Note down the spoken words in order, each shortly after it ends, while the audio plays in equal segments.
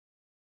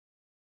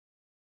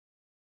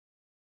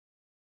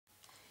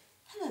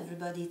Hello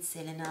everybody, it's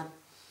Elena.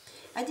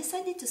 I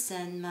decided to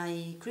send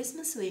my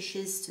Christmas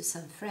wishes to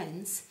some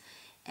friends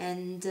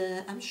and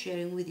I'm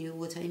sharing with you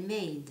what I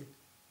made.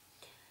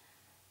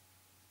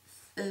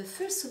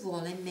 First of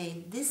all, I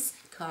made this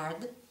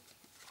card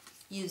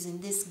using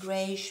this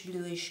greyish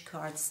bluish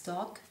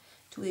cardstock,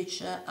 to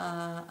which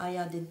I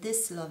added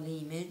this lovely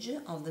image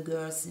of the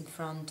girls in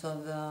front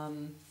of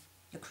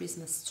a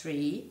Christmas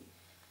tree,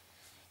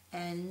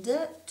 and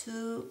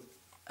two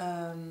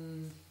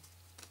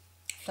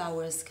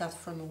flowers cut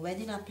from a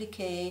wedding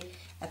applique,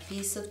 a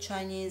piece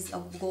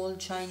of gold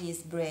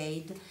Chinese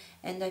braid,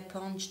 and I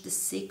punched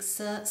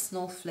 6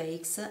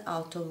 snowflakes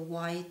out of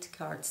white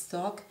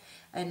cardstock,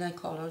 and I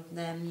colored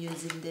them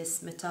using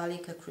this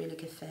metallic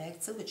acrylic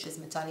effects, which is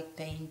metallic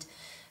paint,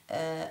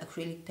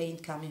 acrylic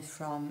paint coming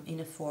from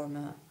in a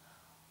form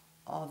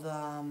of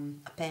a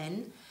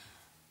pen.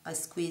 I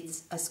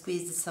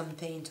squeezed some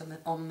paint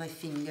on my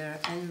finger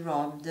and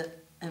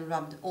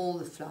rubbed all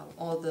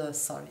the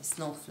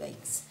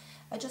snowflakes.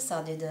 I just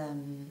added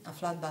a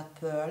flat back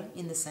pearl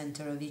in the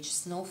center of each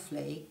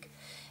snowflake,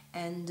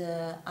 and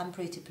I'm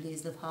pretty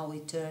pleased of how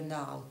it turned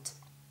out.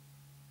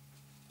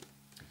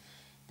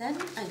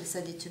 Then I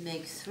decided to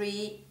make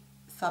 3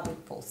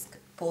 fabric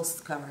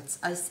postcards.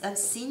 I've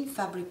seen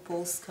fabric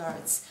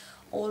postcards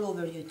all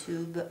over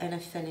YouTube and I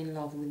fell in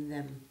love with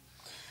them.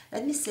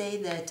 Let me say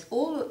that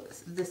all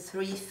the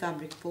 3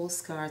 fabric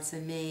postcards I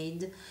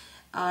made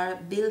are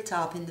built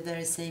up in the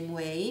very same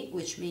way,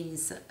 which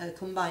means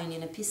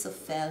combining a piece of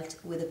felt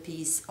with a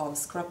piece of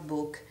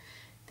scrapbook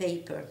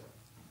paper.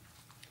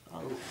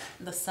 Oh,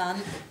 the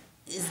sun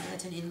is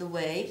getting in the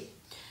way.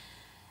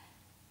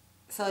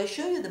 So I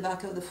show you the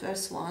back of the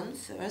first one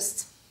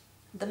first.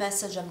 The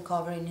message I'm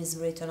covering is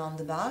written on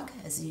the back,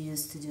 as we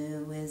used to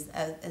do with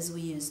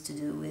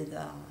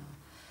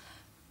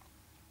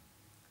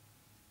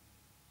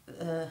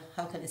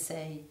how can I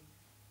say,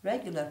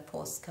 regular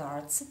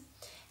postcards.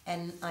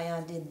 And I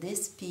added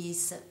this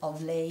piece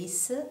of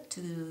lace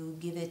to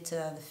give it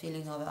the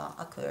feeling of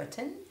a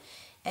curtain,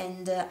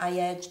 and I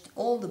edged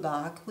all the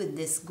back with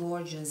this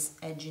gorgeous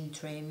edging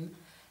trim,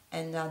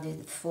 and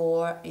added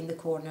 4 in the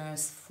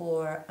corners,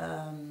 4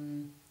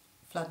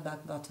 flat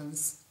back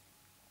buttons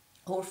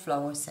or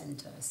flower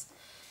centers.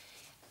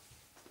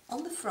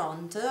 On the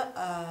front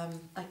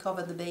I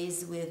covered the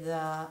base with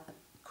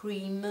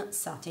cream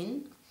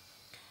satin,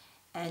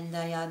 and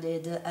I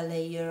added a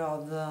layer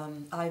of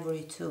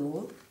ivory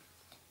tulle,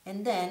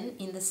 and then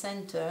in the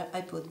center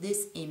I put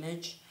this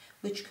image,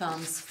 which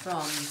comes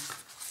from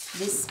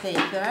this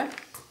paper.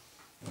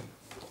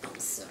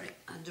 Sorry,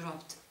 I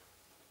dropped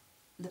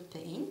the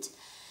paint,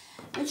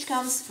 which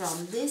comes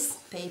from this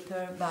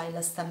paper by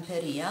La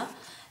Stamperia.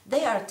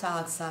 They are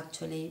tags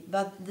actually,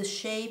 but the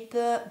shape,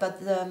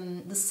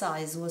 the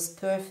size was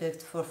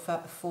perfect for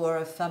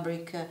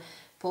fabric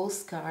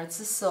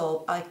postcards,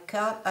 so I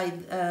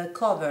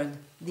covered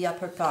the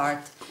upper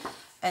part,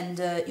 and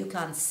you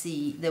can't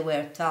see they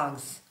were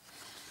tags.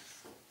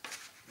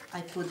 I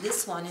put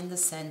this one in the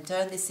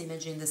center, this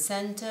image in the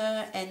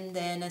center, and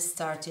then I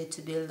started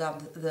to build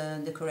up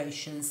the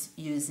decorations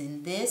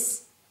using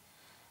this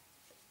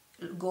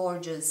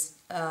gorgeous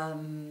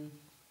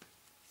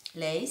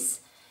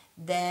lace,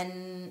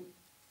 then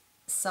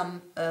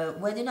some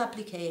wedding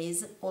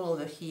appliques all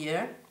over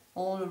here,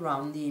 all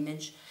around the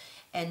image,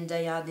 and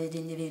I added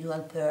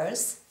individual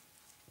pearls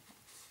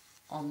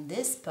on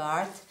this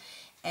part,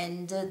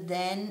 and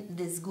then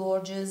this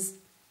gorgeous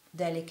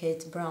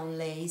delicate brown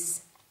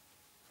lace,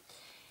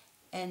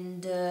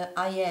 and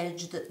I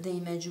edged the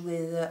image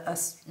with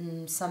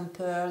some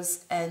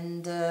pearls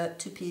and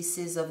 2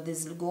 pieces of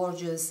this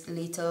gorgeous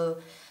little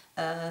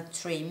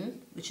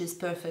trim, which is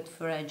perfect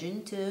for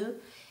edging too.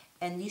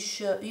 And you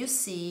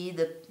see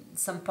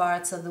some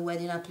parts of the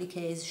wedding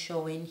appliques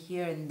showing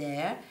here and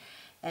there,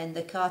 and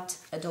I cut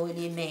a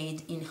doily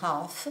made in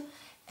half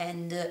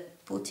and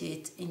put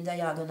it in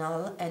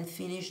diagonal and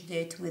finished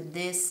it with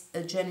this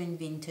genuine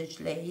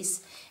vintage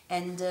lace,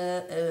 and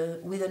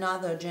with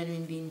another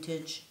genuine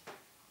vintage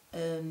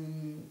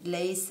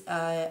lace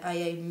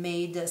I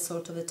made a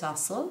sort of a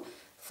tassel,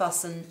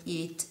 fasten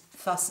it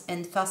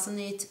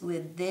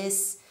with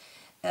this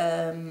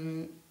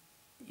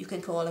you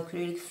can call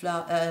acrylic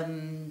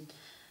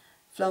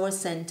flower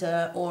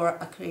center or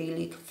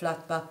acrylic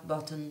flat back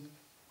button.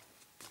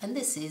 And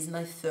this is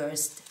my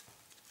first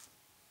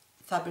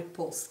fabric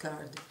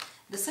postcard.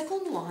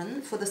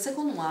 For the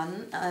second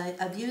one,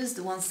 I've used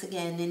once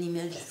again an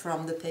image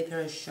from the paper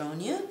I've shown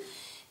you,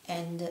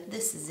 and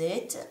this is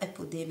it. I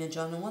put the image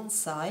on one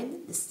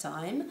side this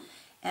time,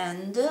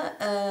 and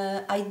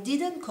I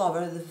didn't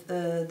cover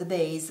the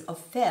base of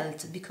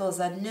felt because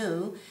I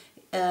knew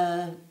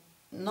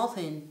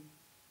nothing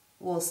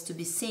was to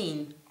be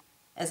seen,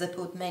 as I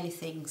put many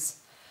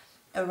things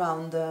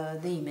around the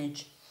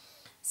image.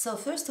 So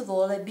first of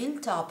all, I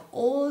built up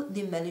all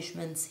the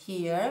embellishments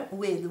here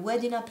with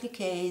wedding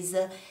appliques,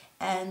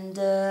 and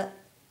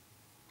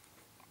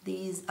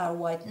these are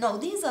white. No,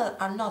 these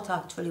are not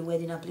actually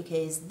wedding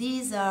appliques.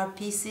 These are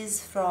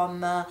pieces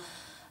from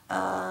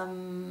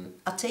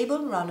a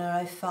table runner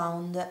I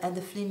found at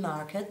the flea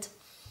market,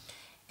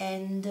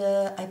 and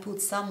I put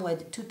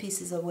two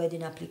pieces of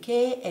wedding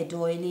applique, a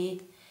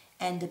doily,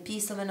 and a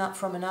piece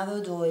from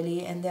another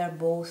doily, and they're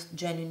both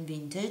genuine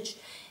vintage,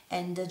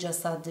 and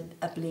just add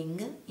a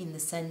bling in the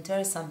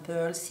center, some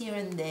pearls here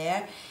and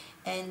there,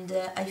 and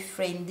I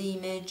framed the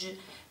image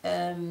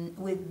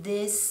with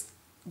this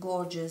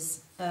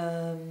gorgeous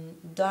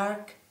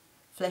dark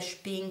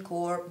flesh pink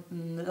or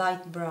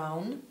light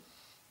brown.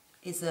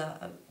 Is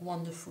a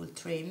wonderful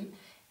trim,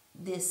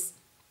 this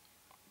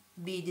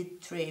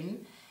beaded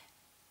trim,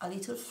 a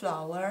little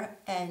flower,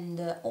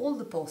 and all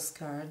the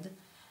postcard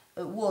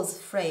was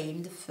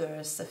framed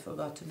first, I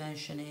forgot to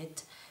mention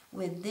it,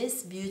 with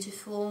this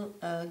beautiful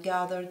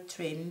gathered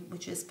trim,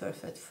 which is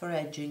perfect for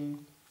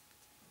edging.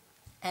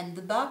 And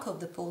the back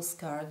of the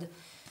postcard,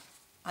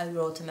 I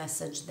wrote a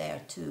message there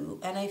too,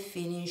 and I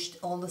finished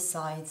all the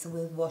sides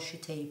with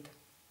washi tape.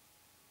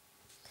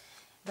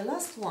 The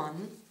last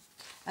one,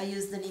 I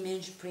used an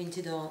image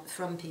printed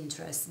from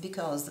Pinterest,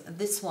 because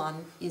this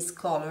one is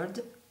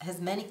colored, has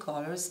many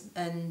colors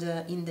and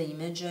in the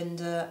image, and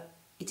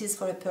it is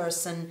for a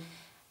person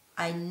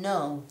I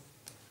know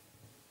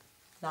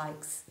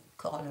likes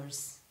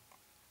colors.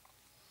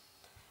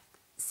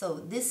 So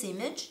this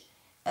image,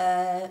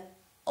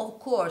 of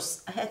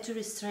course, I had to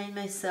restrain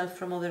myself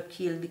from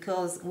overkill,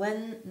 because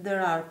when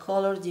there are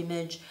colored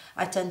images,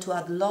 I tend to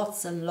add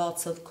lots and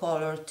lots of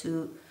color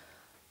to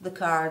the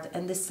card,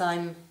 and this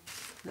time,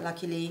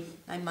 luckily,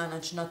 I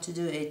managed not to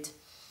do it.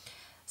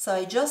 So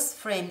I just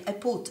framed, I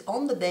put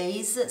on the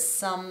base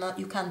some,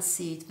 you can't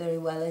see it very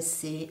well,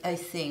 I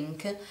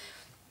think,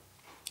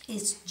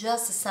 it's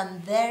just some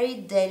very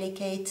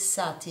delicate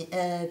satin,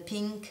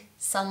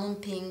 salmon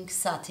pink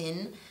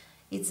satin.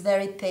 It's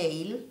very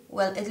pale,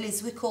 well, at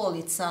least we call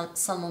it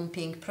salmon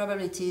pink,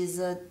 probably it is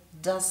a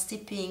dusty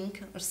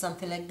pink or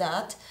something like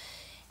that.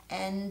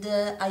 And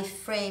I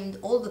framed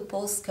all the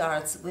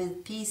postcards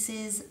with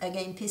pieces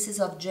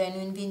of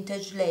genuine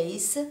vintage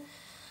lace,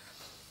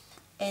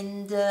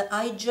 and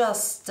I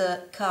just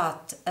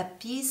cut a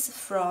piece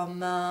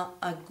from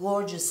a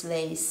gorgeous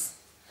lace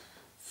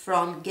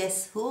from,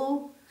 guess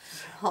who?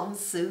 From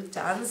Sue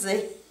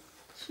Tansey.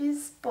 She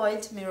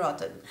spoiled me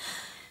rotten.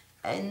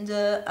 And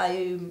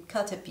I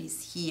cut a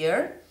piece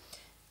here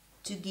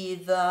to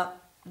give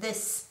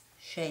this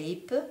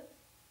shape,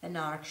 an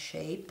arc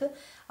shape.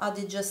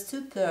 Added just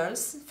two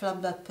pearls,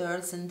 flat black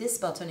pearls, and this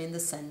button in the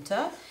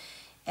center,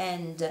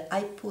 and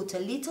I put a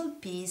little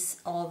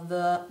piece of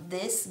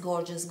this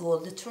gorgeous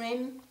gold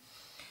trim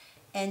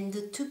and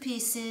two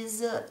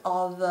pieces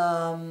of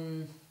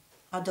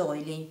a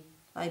doily.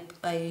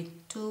 I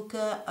took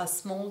a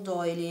small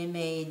doily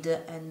made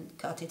and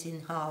cut it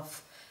in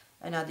half,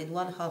 and added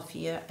one half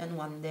here and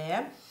one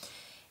there,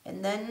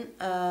 and then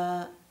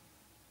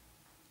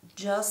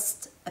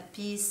just a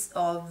piece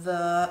of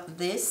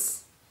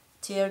this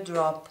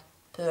teardrop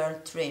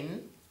pearl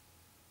trim,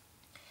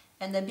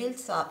 and I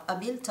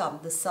built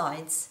up the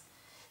sides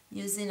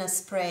using a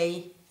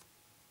spray,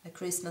 a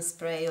Christmas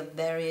spray of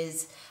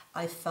berries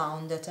I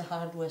found at a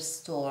hardware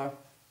store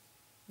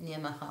near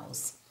my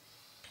house.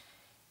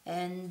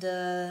 And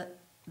the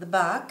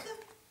back,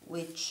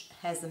 which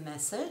has a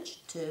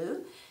message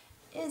too,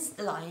 is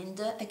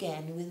lined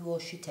again with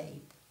washi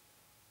tape.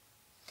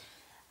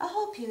 I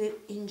hope you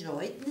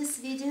enjoyed this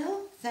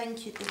video.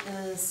 Thank you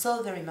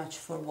so very much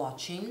for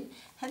watching.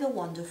 Have a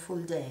wonderful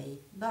day.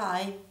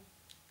 Bye.